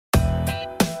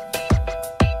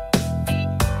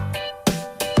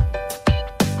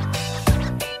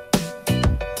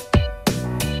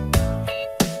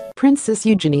Princess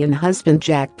Eugenie and husband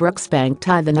Jack Brooksbank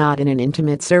tied the knot in an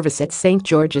intimate service at St.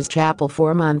 George's Chapel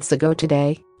 4 months ago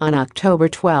today, on October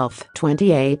 12,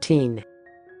 2018.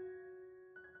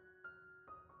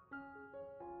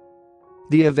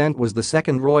 The event was the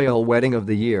second royal wedding of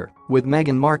the year, with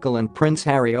Meghan Markle and Prince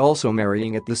Harry also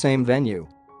marrying at the same venue.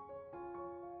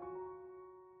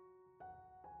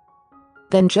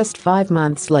 Then just 5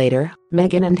 months later,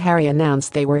 Meghan and Harry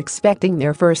announced they were expecting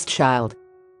their first child.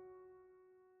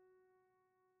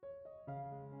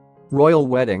 Royal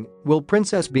wedding, will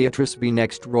Princess Beatrice be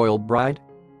next royal bride?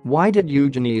 Why did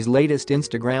Eugenie's latest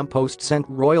Instagram post send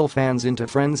royal fans into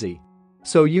frenzy?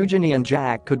 So Eugenie and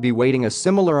Jack could be waiting a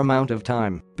similar amount of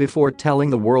time before telling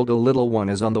the world a little one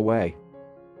is on the way.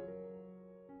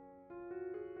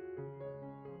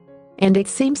 And it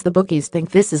seems the bookies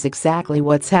think this is exactly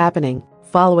what's happening,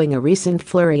 following a recent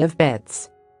flurry of bets.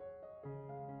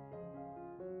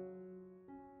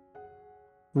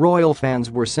 Royal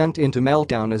fans were sent into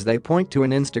meltdown as they point to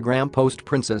an Instagram post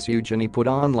Princess Eugenie put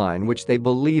online which they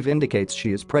believe indicates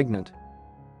she is pregnant.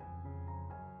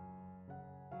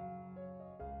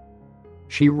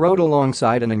 She wrote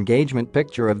alongside an engagement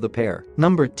picture of the pair,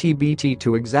 numbered TBT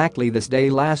to exactly this day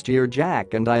last year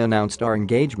Jack and I announced our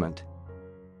engagement.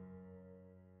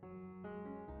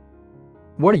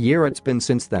 What a year it's been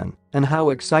since then, and how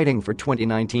exciting for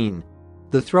 2019.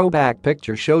 The throwback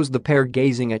picture shows the pair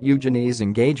gazing at Eugenie's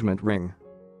engagement ring.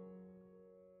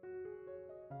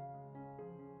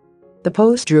 The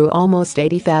post drew almost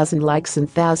 80,000 likes and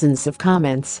thousands of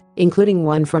comments, including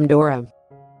one from Dora.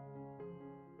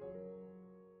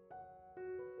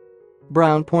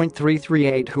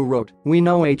 Brown.338 who wrote, "We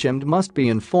know HM must be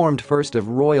informed first of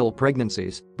royal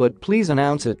pregnancies, but please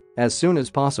announce it as soon as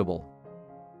possible.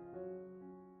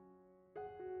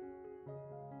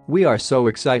 We are so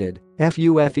excited,"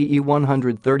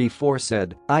 FUFEE134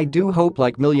 said, "I do hope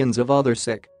like millions of others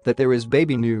sick that there is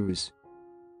baby news.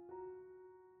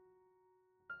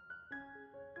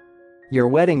 Your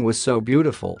wedding was so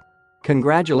beautiful.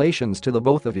 Congratulations to the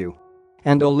both of you."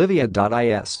 And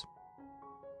Olivia.is.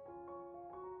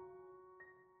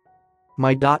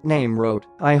 My.name wrote,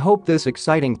 "I hope this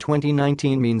exciting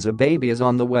 2019 means a baby is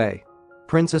on the way.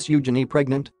 Princess Eugenie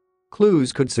pregnant?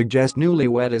 Clues could suggest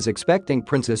newlywed is expecting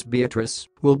Princess Beatrice.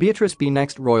 Will Beatrice be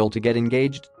next royal to get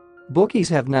engaged? Bookies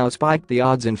have now spiked the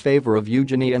odds in favor of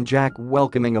Eugenie and Jack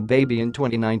welcoming a baby in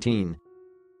 2019.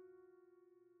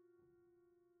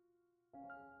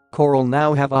 Coral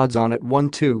now have odds on at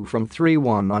 1-2 from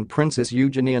 3-1 on Princess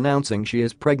Eugenie announcing she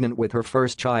is pregnant with her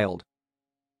first child.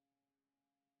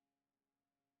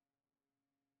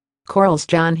 Coral's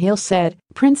John Hill said,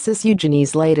 Princess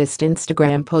Eugenie's latest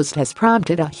Instagram post has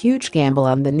prompted a huge gamble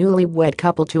on the newlywed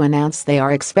couple to announce they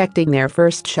are expecting their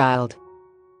first child.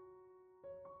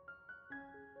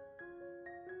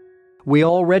 We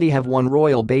already have one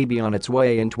royal baby on its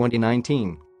way in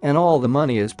 2019, and all the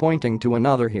money is pointing to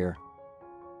another here.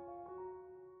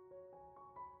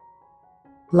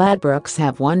 Ladbrokes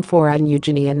have won 4 on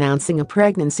Eugenie announcing a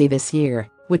pregnancy this year,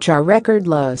 which are record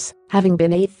lows, having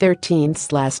been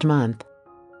 8/13 last month.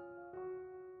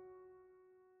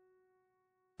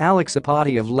 Alex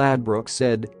Apati of Ladbrokes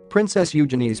said, Princess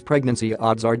Eugenie's pregnancy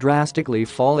odds are drastically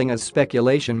falling as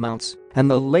speculation mounts, and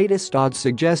the latest odds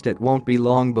suggest it won't be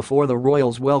long before the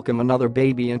royals welcome another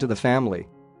baby into the family.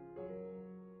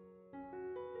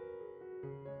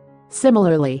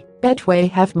 Similarly, Betway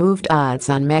have moved odds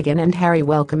on Meghan and Harry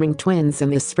welcoming twins in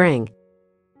the spring.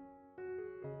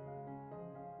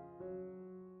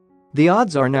 The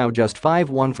odds are now just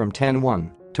 5-1 from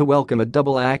 10-1 to welcome a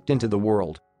double act into the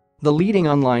world. The leading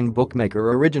online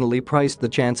bookmaker originally priced the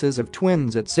chances of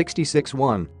twins at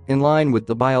 66-1, in line with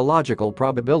the biological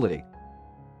probability.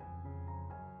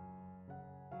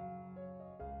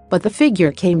 But the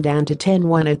figure came down to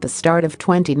 10-1 at the start of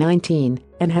 2019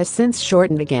 and has since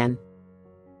shortened again.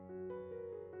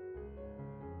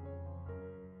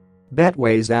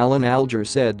 Betway's Alan Alger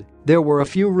said, there were a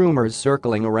few rumors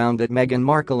circling around that Meghan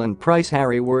Markle and Prince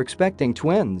Harry were expecting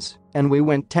twins, and we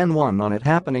went 10-1 on it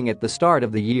happening at the start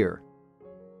of the year.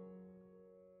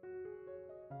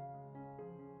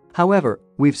 However,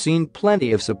 we've seen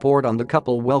plenty of support on the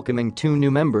couple welcoming 2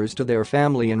 new members to their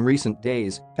family in recent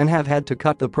days and have had to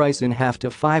cut the price in half to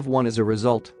 5-1 as a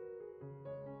result.